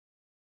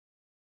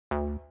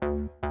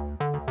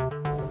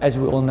As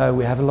we all know,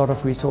 we have a lot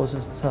of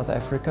resources in South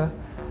Africa,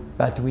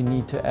 but we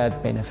need to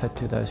add benefit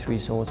to those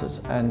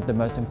resources. And the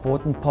most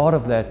important part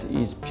of that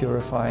is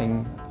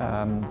purifying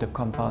the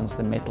compounds,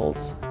 the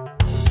metals.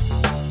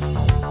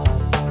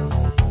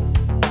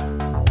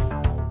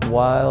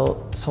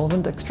 While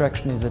solvent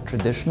extraction is a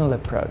traditional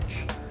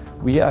approach,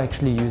 we are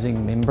actually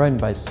using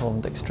membrane-based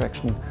solvent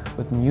extraction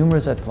with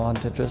numerous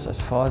advantages.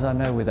 As far as I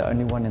know, we're the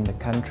only one in the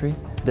country.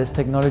 This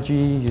technology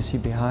you see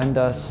behind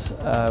us,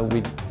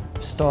 we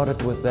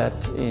started with that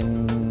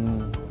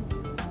in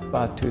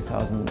about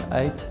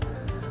 2008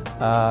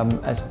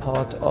 as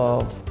part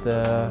of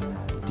the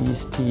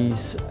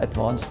DST's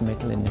Advanced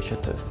Metal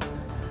Initiative.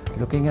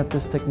 Looking at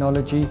this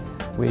technology,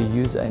 we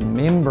use a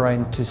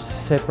membrane to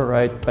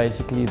separate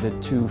basically the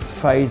two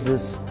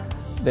phases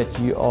that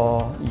you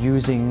are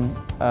using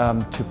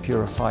to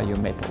purify your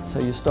metals. So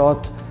you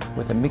start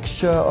with a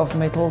mixture of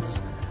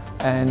metals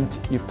and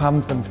you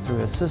pump them through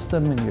a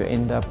system and you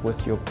end up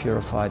with your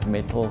purified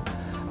metal.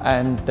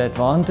 And the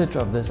advantage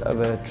of this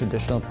over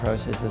traditional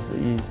processes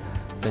is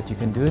that you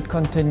can do it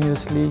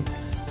continuously,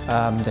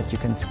 that you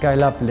can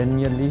scale up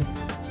linearly,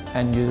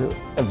 and you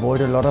avoid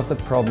a lot of the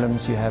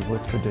problems you have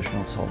with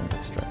traditional solvent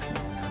extraction.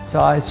 So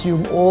I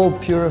assume all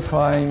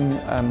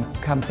purifying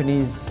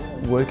companies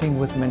working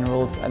with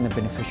minerals and the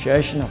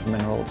beneficiation of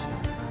minerals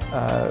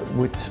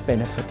would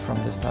benefit from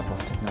this type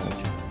of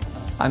technology.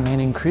 I'm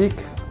Henning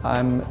Kriek.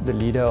 I'm the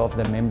leader of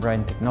the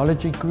Membrane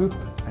Technology Group,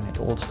 and it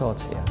all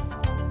starts here.